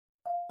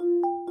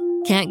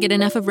Can't get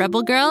enough of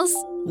Rebel Girls?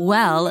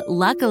 Well,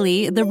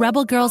 luckily, the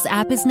Rebel Girls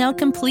app is now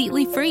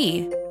completely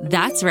free.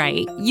 That's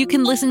right. You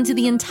can listen to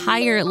the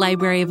entire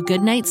library of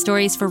goodnight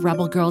stories for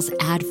Rebel Girls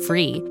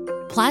ad-free.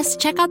 Plus,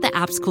 check out the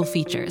app's cool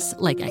features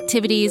like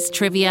activities,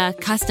 trivia,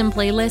 custom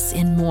playlists,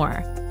 and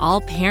more.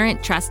 All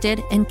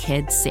parent-trusted and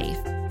kids-safe.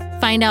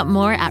 Find out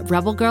more at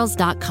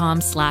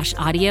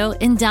rebelgirls.com/audio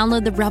and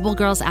download the Rebel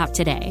Girls app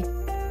today.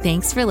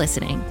 Thanks for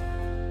listening.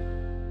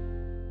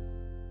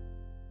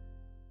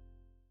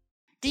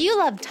 Do you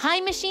love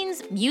time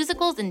machines,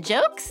 musicals, and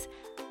jokes?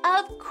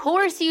 Of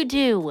course you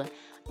do.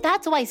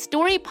 That's why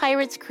Story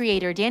Pirates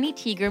creator Danny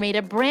Teeger made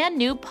a brand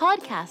new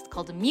podcast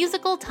called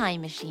Musical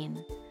Time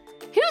Machine.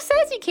 Who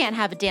says you can't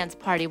have a dance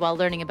party while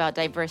learning about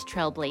diverse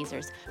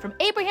trailblazers, from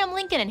Abraham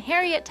Lincoln and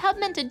Harriet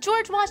Tubman to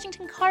George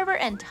Washington Carver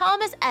and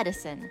Thomas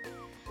Edison?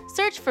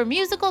 Search for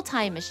Musical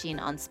Time Machine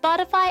on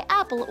Spotify,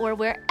 Apple, or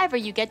wherever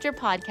you get your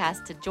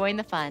podcasts to join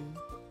the fun.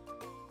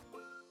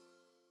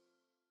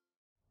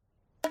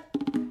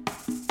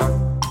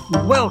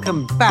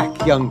 Welcome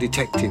back, young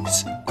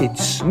detectives.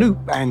 It's Snoop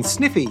and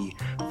Sniffy,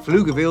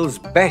 Pflugerville's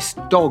best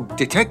dog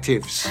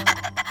detectives.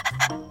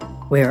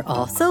 We're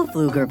also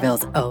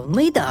Pflugerville's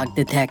only dog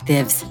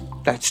detectives.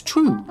 That's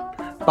true,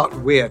 but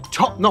we're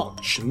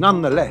top-notch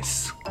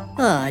nonetheless.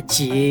 Aw,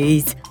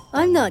 jeez.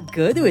 I'm not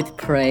good with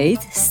praise,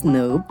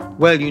 Snoop.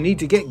 Well, you need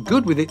to get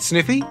good with it,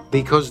 Sniffy,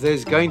 because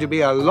there's going to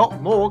be a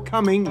lot more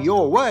coming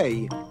your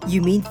way.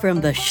 You mean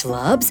from the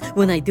schlubs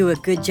when I do a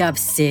good job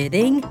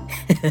sitting?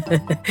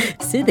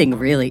 Sitting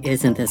really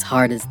isn't as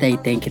hard as they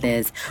think it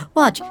is.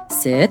 Watch.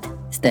 Sit,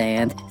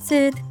 stand,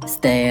 sit,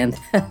 stand.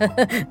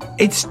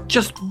 It's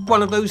just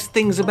one of those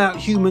things about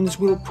humans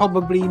we'll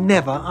probably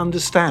never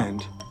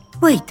understand.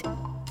 Wait.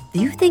 Do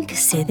you think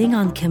sitting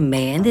on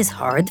command is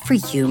hard for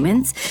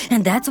humans,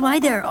 and that's why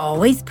they're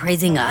always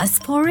praising us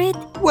for it?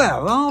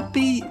 Well,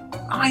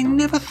 I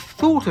never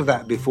thought of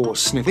that before,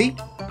 Sniffy,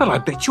 but I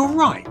bet you're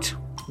right.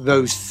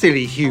 Those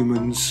silly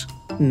humans.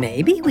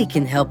 Maybe we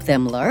can help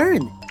them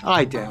learn.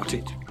 I doubt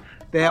it.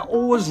 They're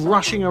always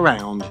rushing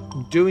around,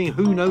 doing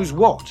who knows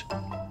what.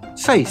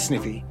 Say,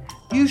 Sniffy,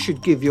 you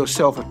should give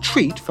yourself a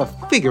treat for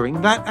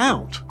figuring that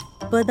out.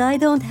 But I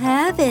don't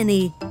have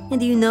any.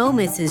 And you know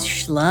Mrs.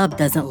 Schlub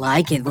doesn't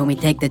like it when we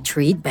take the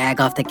treat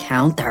bag off the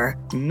counter.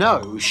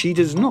 No, she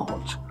does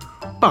not.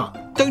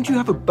 But don't you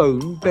have a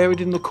bone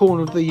buried in the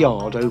corner of the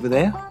yard over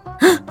there?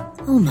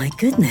 Oh my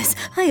goodness,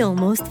 I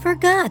almost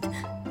forgot.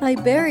 I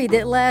buried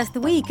it last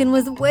week and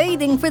was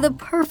waiting for the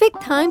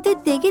perfect time to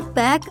dig it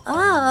back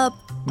up.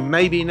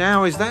 Maybe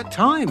now is that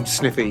time,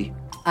 Sniffy.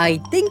 I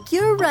think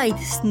you're right,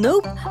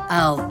 Snoop.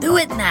 I'll do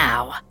it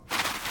now.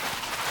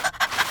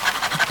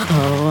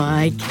 Oh,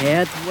 I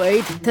can't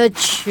wait to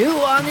chew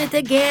on it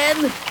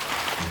again.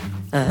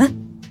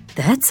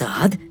 That's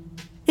odd.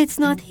 It's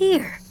not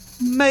here.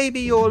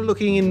 Maybe you're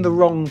looking in the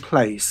wrong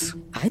place.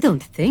 I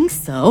don't think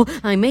so.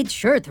 I made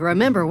sure to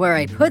remember where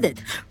I put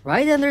it.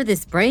 Right under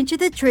this branch of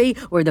the tree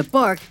where the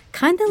bark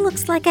kinda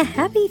looks like a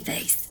happy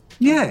face.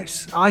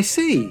 Yes, I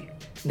see.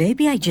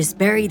 Maybe I just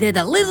buried it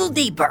a little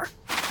deeper.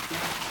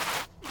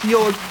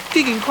 You're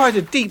digging quite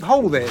a deep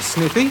hole there,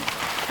 Sniffy.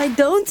 I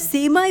don't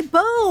see my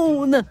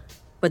bone.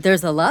 But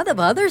there's a lot of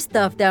other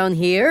stuff down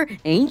here.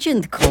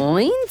 Ancient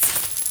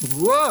coins.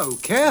 Whoa,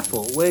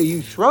 careful where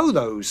you throw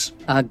those.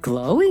 A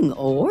glowing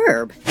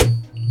orb.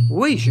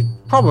 We should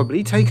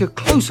probably take a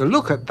closer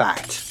look at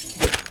that.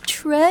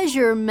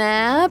 Treasure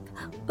map,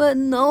 but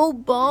no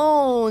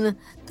bone.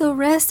 The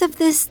rest of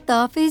this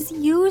stuff is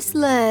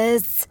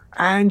useless.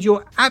 And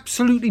you're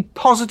absolutely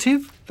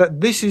positive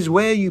that this is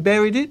where you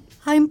buried it?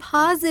 I'm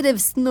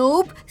positive,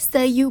 Snoop.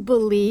 Say you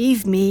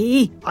believe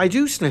me. I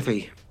do,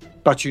 Sniffy.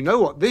 But you know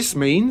what this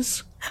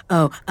means.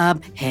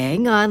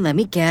 Hang on, let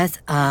me guess.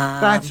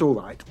 That's all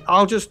right.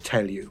 I'll just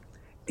tell you.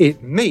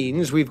 It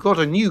means we've got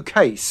a new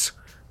case.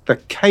 The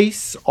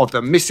case of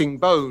the missing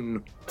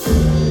bone.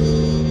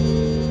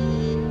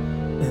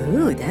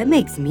 Ooh, that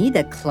makes me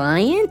the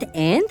client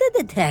and the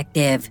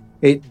detective.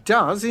 It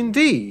does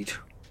indeed.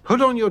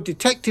 Put on your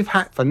detective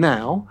hat for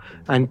now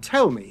and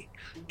tell me,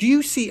 do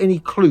you see any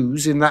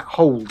clues in that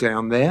hole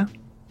down there?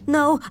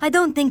 No, I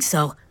don't think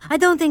so. I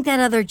don't think that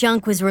other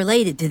junk was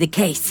related to the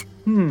case.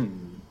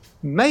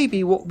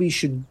 Maybe what we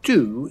should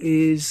do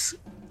is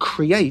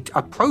create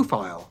a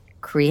profile.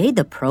 Create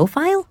a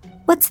profile?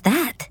 What's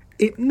that?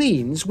 It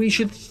means we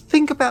should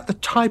think about the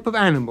type of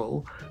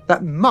animal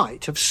that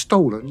might have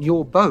stolen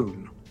your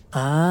bone.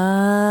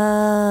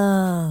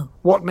 Oh.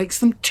 What makes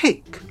them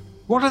tick?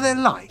 What are their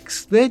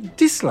likes, their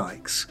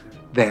dislikes,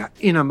 their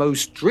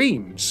innermost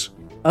dreams?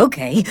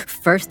 Okay,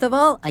 first of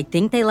all, I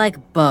think they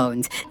like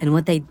bones, and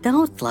what they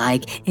don't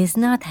like is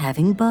not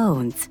having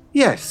bones.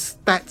 Yes,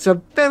 that's a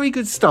very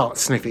good start,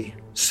 Sniffy.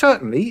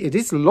 Certainly, it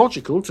is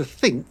logical to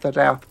think that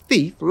our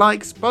thief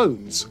likes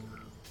bones.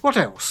 What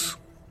else?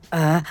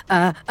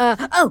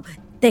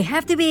 They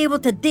have to be able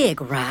to dig,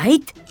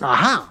 right?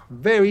 Aha,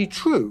 very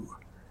true.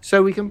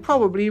 So we can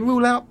probably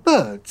rule out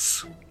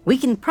birds. We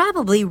can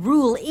probably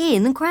rule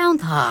in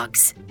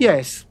groundhogs.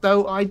 Yes,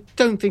 though I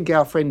don't think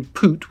our friend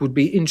Poot would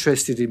be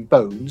interested in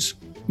bones.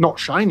 not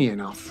shiny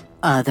enough.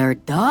 Other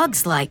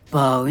dogs like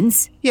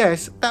bones.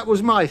 Yes, that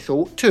was my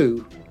thought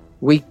too.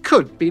 We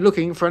could be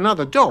looking for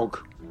another dog.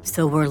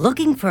 So we're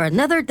looking for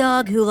another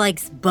dog who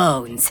likes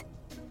bones.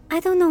 I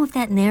don't know if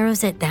that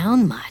narrows it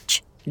down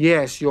much.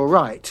 Yes, you're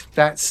right.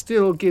 That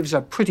still gives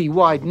a pretty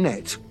wide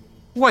net.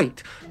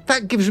 Wait,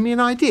 that gives me an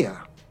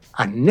idea.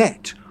 A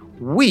net.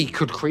 We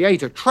could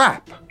create a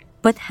trap.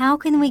 But how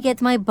can we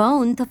get my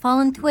bone to fall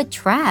into a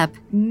trap?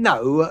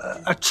 No,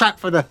 a trap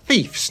for the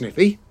thief,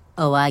 Sniffy.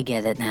 Oh, I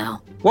get it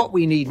now. What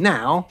we need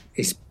now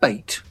is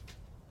bait.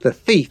 The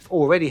thief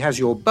already has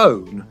your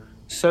bone,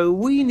 so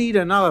we need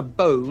another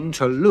bone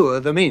to lure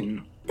them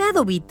in.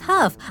 That'll be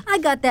tough. I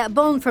got that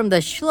bone from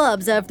the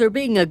schlubs after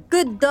being a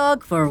good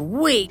dog for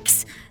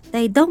weeks.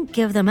 They don't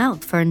give them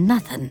out for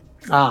nothing.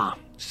 Ah,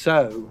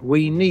 so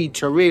we need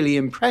to really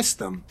impress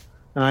them.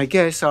 I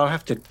guess I'll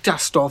have to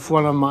dust off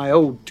one of my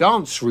old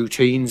dance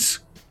routines.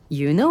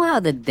 You know how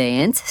to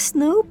dance,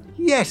 Snoop?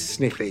 Yes,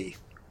 Sniffy.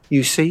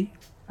 You see,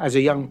 as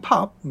a young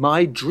pup,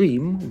 my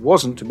dream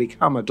wasn't to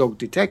become a dog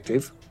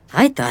detective.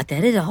 I thought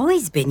that had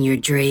always been your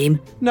dream.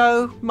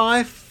 No,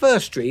 my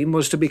first dream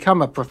was to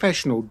become a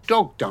professional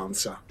dog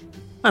dancer.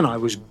 And I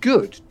was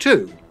good,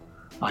 too.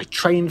 I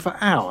trained for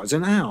hours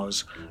and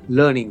hours,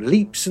 learning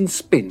leaps and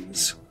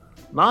spins.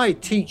 My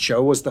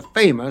teacher was the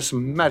famous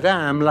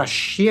Madame La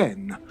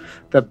Chienne,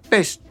 the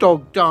best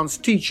dog dance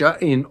teacher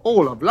in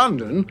all of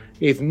London,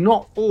 if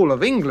not all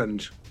of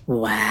England.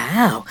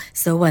 Wow,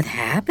 so what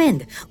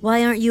happened?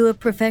 Why aren't you a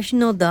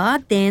professional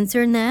dog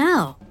dancer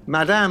now?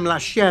 Madame La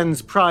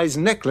Chienne's prize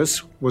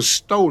necklace was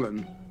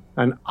stolen,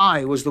 and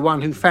I was the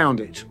one who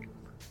found it.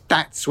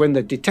 That's when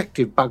the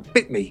detective bug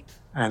bit me,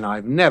 and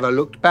I've never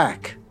looked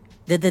back.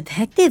 The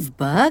detective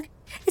bug?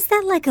 Is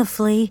that like a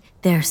flea?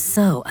 They're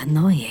so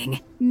annoying.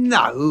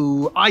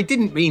 No, I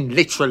didn't mean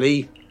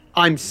literally.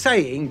 I'm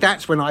saying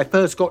that's when I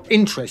first got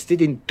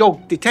interested in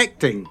dog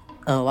detecting.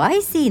 Oh, I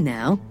see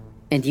now.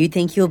 And you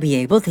think you'll be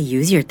able to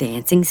use your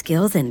dancing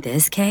skills in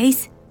this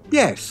case?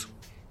 Yes.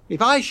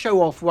 If I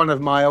show off one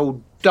of my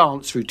old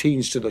dance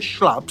routines to the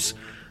schlubs,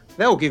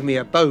 they'll give me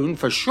a bone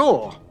for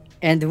sure.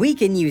 And we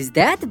can use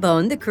that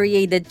bone to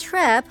create a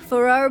trap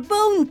for our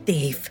bone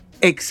thief.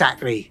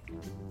 Exactly.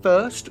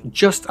 First,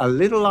 just a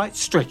little light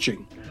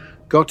stretching.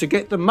 Got to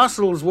get the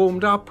muscles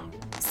warmed up.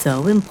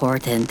 So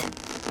important.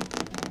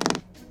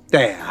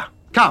 There.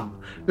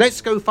 Come,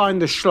 let's go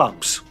find the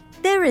schlubs.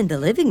 They're in the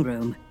living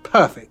room.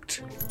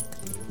 Perfect.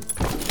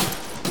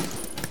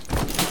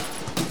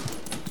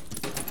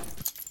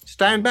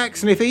 Stand back,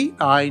 Sniffy.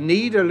 I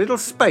need a little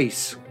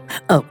space.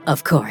 Oh,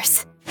 of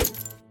course.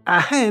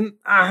 Ahem,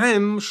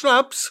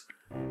 schlubs.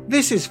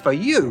 This is for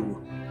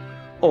you.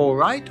 All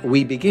right,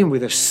 we begin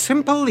with a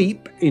simple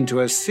leap into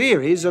a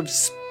series of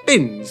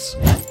spins.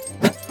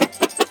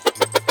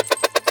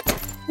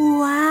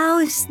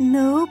 Wow,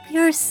 Snoop,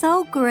 you're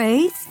so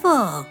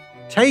graceful.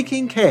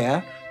 Taking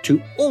care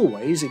to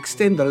always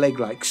extend the leg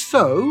like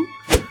so,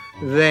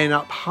 then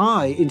up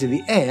high into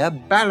the air,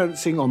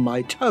 balancing on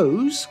my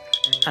toes,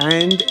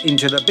 and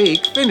into the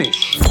big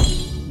finish.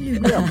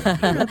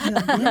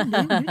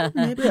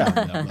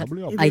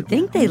 I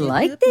think they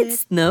liked it,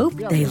 Snoop.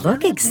 They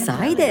look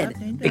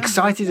excited.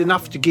 Excited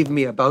enough to give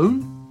me a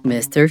bone?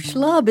 Mr.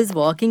 Schlub is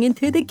walking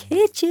into the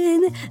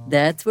kitchen.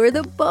 That's where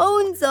the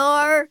bones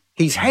are.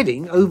 He's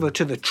heading over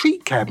to the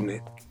treat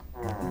cabinet.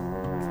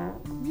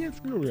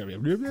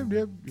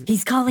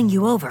 He's calling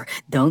you over.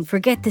 Don't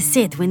forget to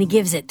sit when he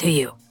gives it to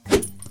you.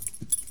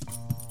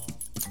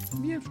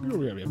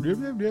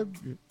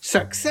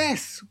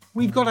 Success!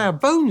 We've got our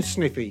bones,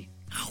 Sniffy.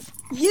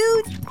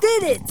 You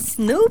did it,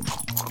 Snoop.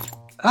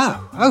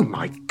 Oh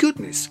my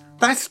goodness.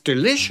 That's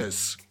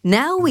delicious.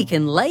 Now we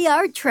can lay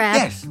our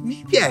trap.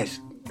 Yes.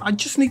 I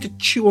just need to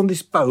chew on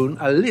this bone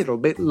a little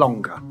bit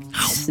longer.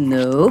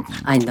 Snoop,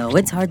 I know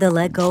it's hard to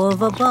let go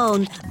of a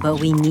bone, but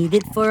we need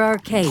it for our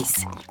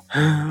case.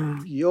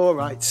 You're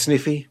right,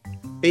 Sniffy.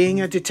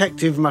 Being a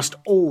detective must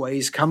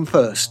always come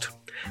first.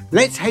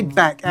 Let's head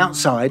back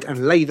outside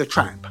and lay the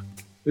trap.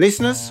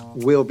 Listeners,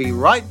 we'll be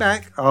right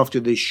back after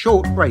this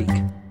short break.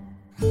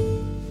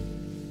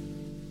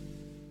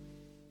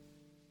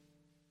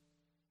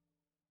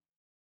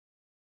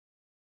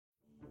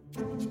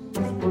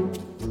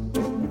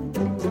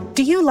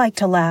 Do you like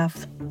to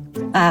laugh?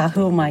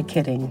 Who am I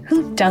kidding?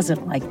 Who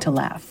doesn't like to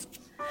laugh?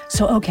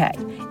 So, okay,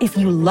 if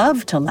you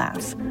love to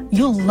laugh,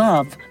 you'll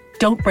love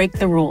Don't Break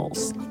the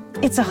Rules.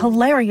 It's a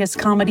hilarious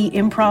comedy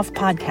improv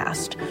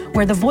podcast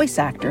where the voice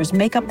actors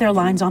make up their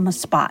lines on the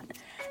spot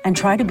and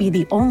try to be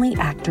the only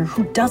actor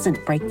who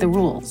doesn't break the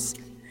rules.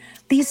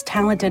 These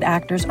talented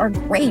actors are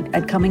great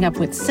at coming up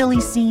with silly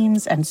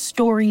scenes and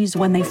stories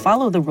when they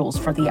follow the rules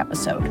for the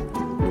episode.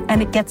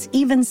 And it gets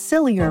even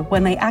sillier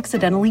when they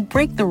accidentally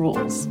break the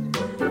rules.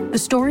 The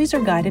stories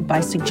are guided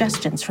by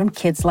suggestions from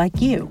kids like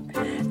you,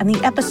 and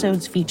the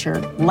episodes feature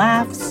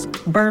laughs,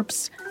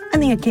 burps,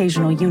 and the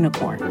occasional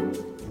unicorn.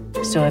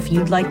 So if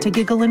you'd like to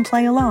giggle and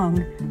play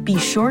along, be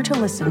sure to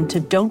listen to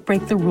Don't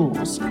Break the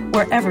Rules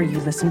wherever you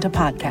listen to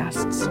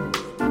podcasts.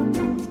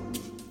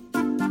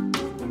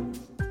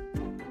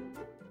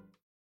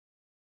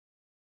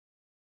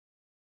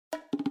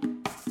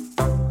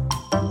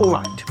 All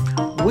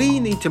right, we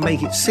need to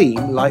make it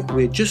seem like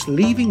we're just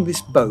leaving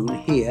this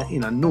bone here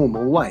in a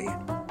normal way.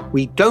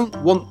 We don't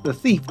want the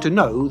thief to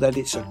know that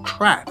it's a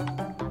trap.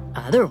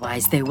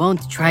 Otherwise, they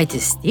won't try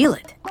to steal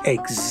it.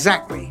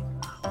 Exactly.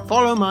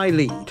 Follow my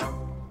lead.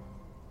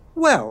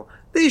 Well,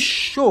 this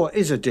sure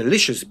is a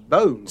delicious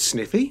bone,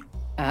 Sniffy.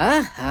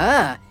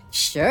 Aha,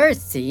 sure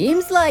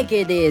seems like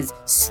it is,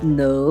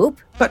 Snoop.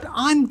 But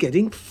I'm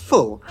getting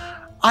full.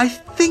 I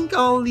think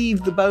I'll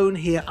leave the bone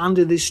here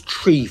under this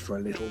tree for a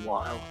little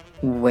while.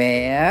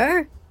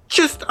 Where?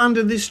 Just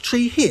under this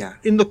tree here,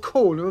 in the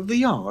corner of the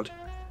yard.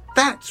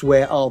 That's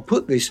where I'll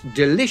put this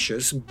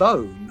delicious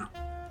bone.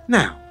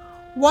 Now,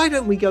 why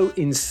don't we go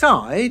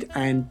inside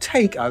and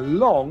take a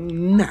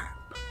long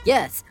nap?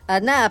 Yes,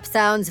 a nap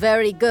sounds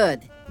very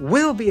good.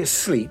 We'll be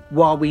asleep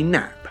while we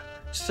nap,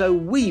 so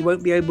we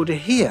won't be able to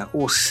hear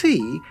or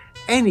see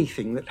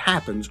anything that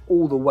happens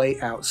all the way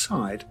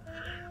outside.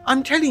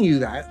 I'm telling you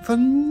that for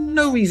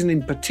no reason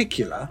in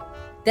particular.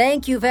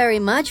 Thank you very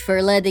much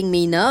for letting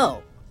me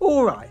know.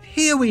 All right,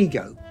 here we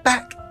go,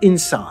 back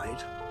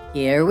inside.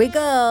 Here we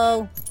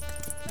go.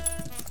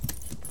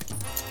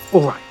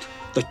 All right,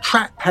 the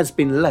trap has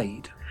been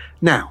laid.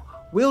 Now,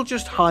 we'll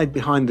just hide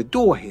behind the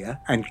door here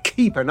and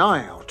keep an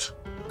eye out.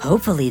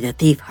 Hopefully the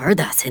thief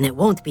heard us and it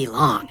won't be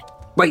long.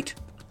 Wait,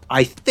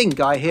 I think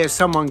I hear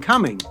someone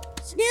coming.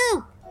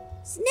 Snoop!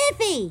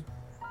 Sniffy!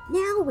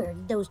 Now where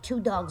did those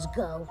two dogs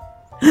go?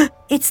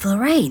 It's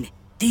Lorraine.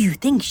 Do you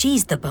think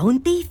she's the bone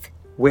thief?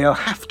 We'll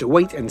have to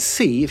wait and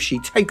see if she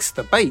takes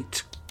the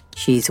bait.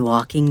 She's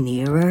walking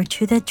nearer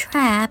to the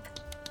trap.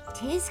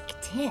 Tisk,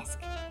 tisk.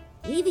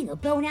 Leaving a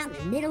bone out in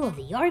the middle of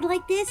the yard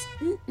like this?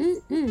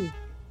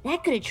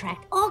 That could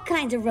attract all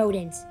kinds of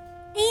rodents.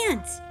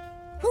 Ants.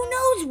 Who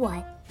knows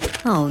what?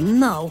 Oh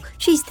no,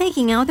 she's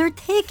taking out her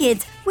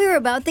tickets. We're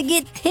about to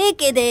get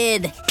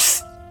ticketed.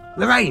 Psst!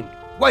 Lorraine,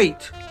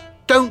 wait!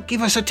 Don't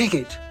give us a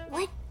ticket.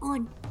 What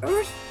on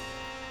earth?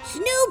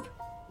 Snoop,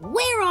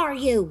 where are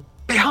you?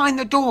 Behind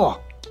the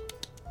door.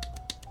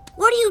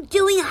 What are you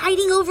doing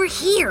hiding over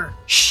here?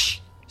 Shh!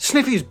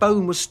 Sniffy's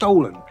bone was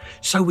stolen,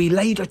 so we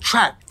laid a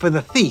trap for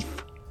the thief.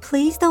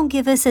 Please don't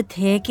give us a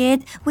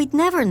ticket. We'd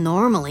never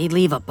normally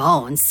leave a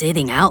bone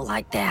sitting out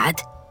like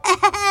that.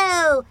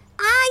 Oh,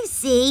 I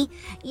see.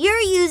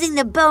 You're using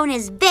the bone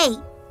as bait.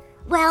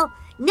 Well,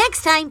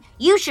 next time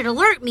you should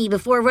alert me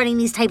before running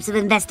these types of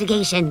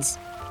investigations.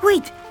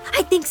 Wait,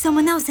 I think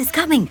someone else is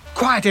coming.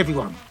 Quiet,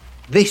 everyone.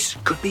 This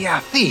could be our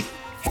thief.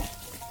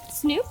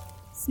 Snoop?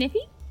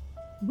 Sniffy?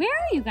 Where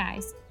are you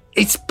guys?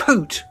 It's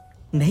Poot.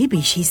 Maybe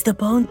she's the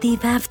bone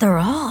thief after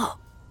all.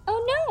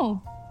 Oh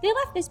no! They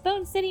left this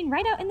bone sitting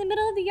right out in the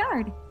middle of the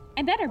yard.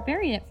 I better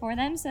bury it for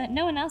them so that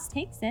no one else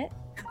takes it.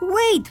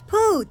 Wait,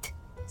 Poot!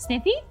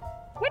 Sniffy?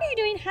 What are you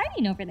doing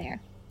hiding over there?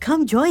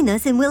 Come join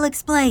us and we'll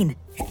explain.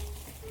 Oh,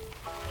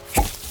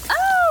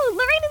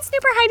 Lorraine and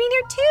Snoop are hiding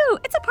here too.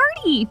 It's a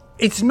party.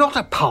 It's not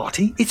a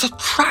party, it's a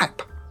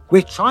trap.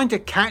 We're trying to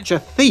catch a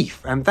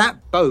thief, and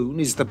that bone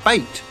is the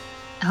bait.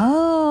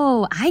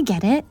 Oh, I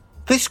get it.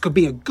 This could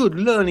be a good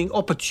learning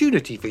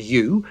opportunity for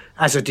you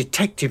as a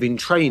detective in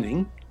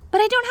training. But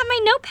I don't have my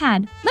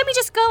notepad. Let me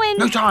just go and...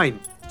 No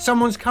time.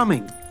 Someone's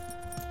coming.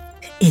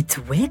 It's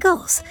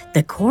Wiggles,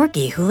 the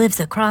corgi who lives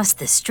across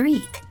the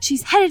street.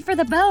 She's headed for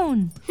the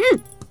bone.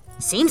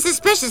 Seems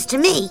suspicious to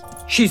me.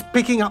 She's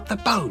picking up the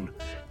bone.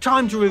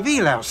 Time to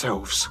reveal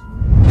ourselves.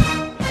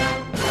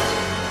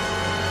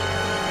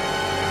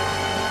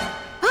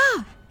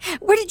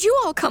 Where did you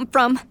all come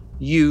from?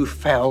 You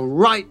fell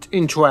right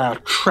into our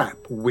trap,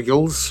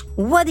 Wiggles.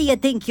 What do you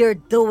think you're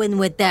doing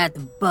with that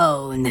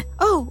bone?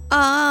 Oh,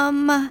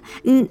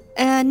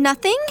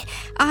 nothing.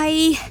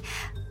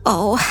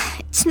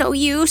 It's no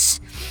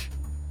use.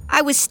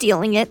 I was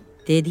stealing it.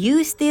 Did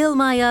you steal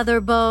my other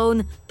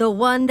bone? The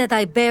one that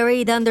I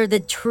buried under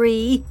the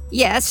tree?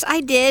 Yes,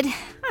 I did.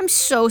 I'm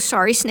so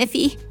sorry,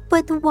 Sniffy.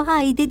 But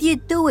why did you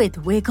do it,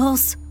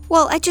 Wiggles?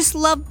 Well, I just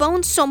love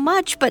bones so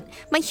much, but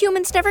my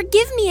humans never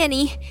give me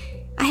any.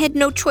 I had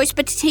no choice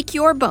but to take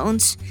your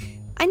bones.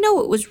 I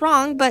know it was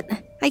wrong, but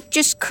I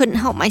just couldn't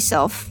help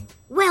myself.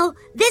 Well,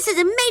 this is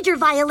a major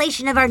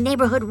violation of our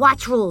neighborhood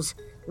watch rules.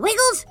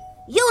 Wiggles,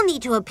 you'll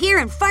need to appear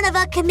in front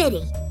of a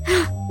committee.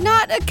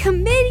 Not a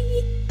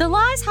committee. The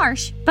law is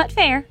harsh, but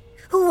fair.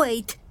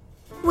 Wait,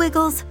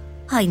 Wiggles,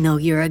 I know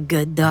you're a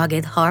good dog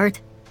at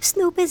heart.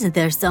 Snoop, isn't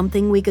there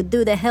something we could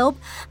do to help?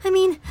 I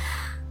mean,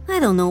 I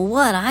don't know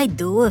what I'd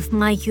do if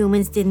my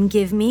humans didn't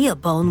give me a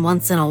bone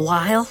once in a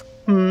while.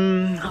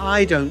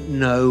 I don't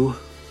know.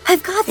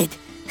 I've got it.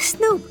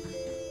 Snoop,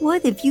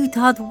 what if you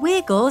taught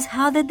Wiggles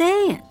how to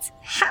dance?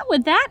 How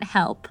would that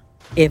help?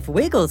 If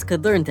Wiggles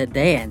could learn to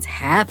dance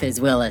half as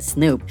well as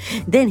Snoop,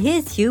 then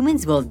his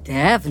humans will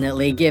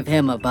definitely give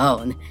him a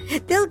bone.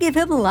 They'll give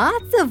him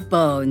lots of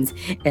bones,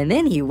 and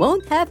then he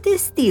won't have to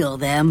steal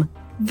them.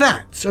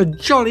 That's a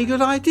jolly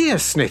good idea,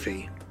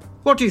 Sniffy.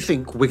 What do you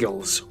think,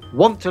 Wiggles?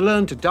 Want to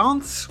learn to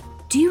dance?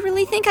 Do you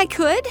really think I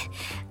could?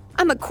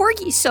 I'm a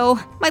corgi, so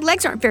my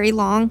legs aren't very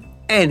long.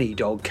 Any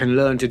dog can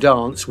learn to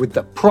dance with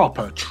the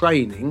proper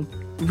training.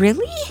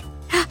 Really?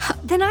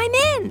 Then I'm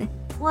in.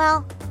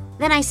 Well,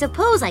 then I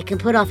suppose I can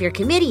put off your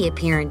committee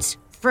appearance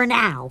for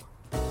now.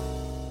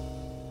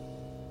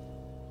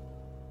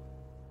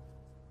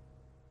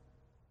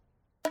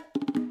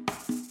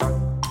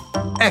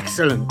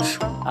 Excellent.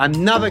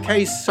 Another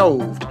case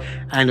solved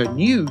and a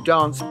new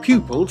dance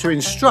pupil to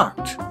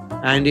instruct.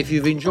 And if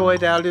you've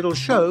enjoyed our little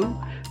show,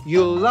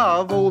 you'll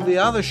love all the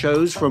other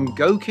shows from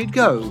Go Kid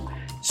Go.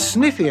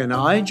 Sniffy and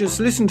I just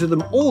listen to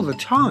them all the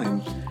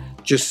time.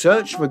 Just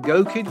search for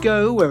Go Kid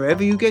Go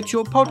wherever you get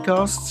your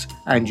podcasts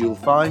and you'll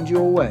find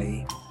your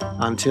way.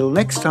 Until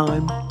next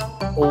time,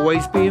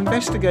 always be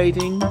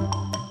investigating.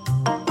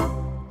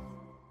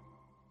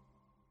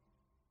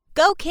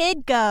 Go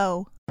Kid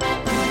Go!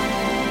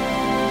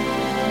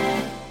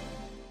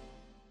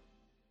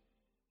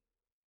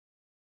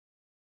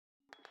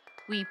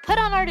 We put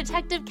on our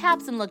detective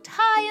caps and looked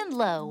high and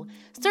low,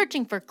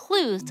 searching for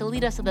clues to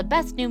lead us to the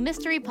best new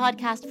mystery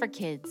podcast for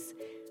kids.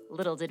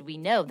 Little did we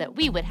know that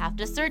we would have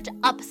to search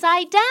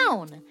upside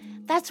down.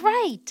 That's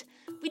right.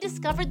 We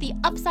discovered the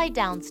Upside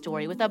Down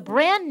story with a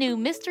brand new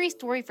mystery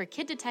story for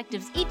kid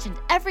detectives each and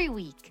every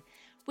week.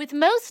 With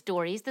most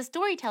stories, the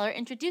storyteller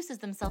introduces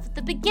themselves at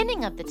the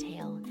beginning of the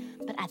tale.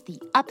 But at the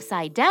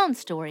Upside Down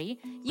story,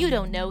 you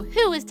don't know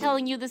who is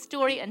telling you the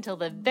story until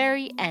the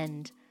very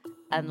end.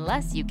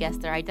 Unless you guess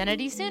their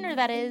identity sooner,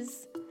 that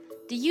is.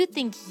 Do you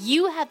think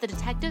you have the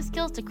detective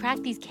skills to crack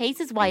these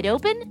cases wide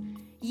open?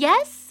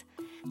 Yes?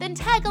 Then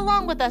tag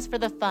along with us for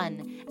the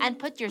fun and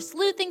put your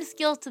sleuthing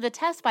skills to the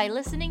test by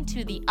listening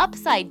to the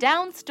Upside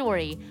Down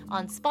story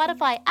on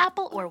Spotify,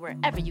 Apple, or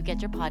wherever you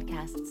get your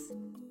podcasts.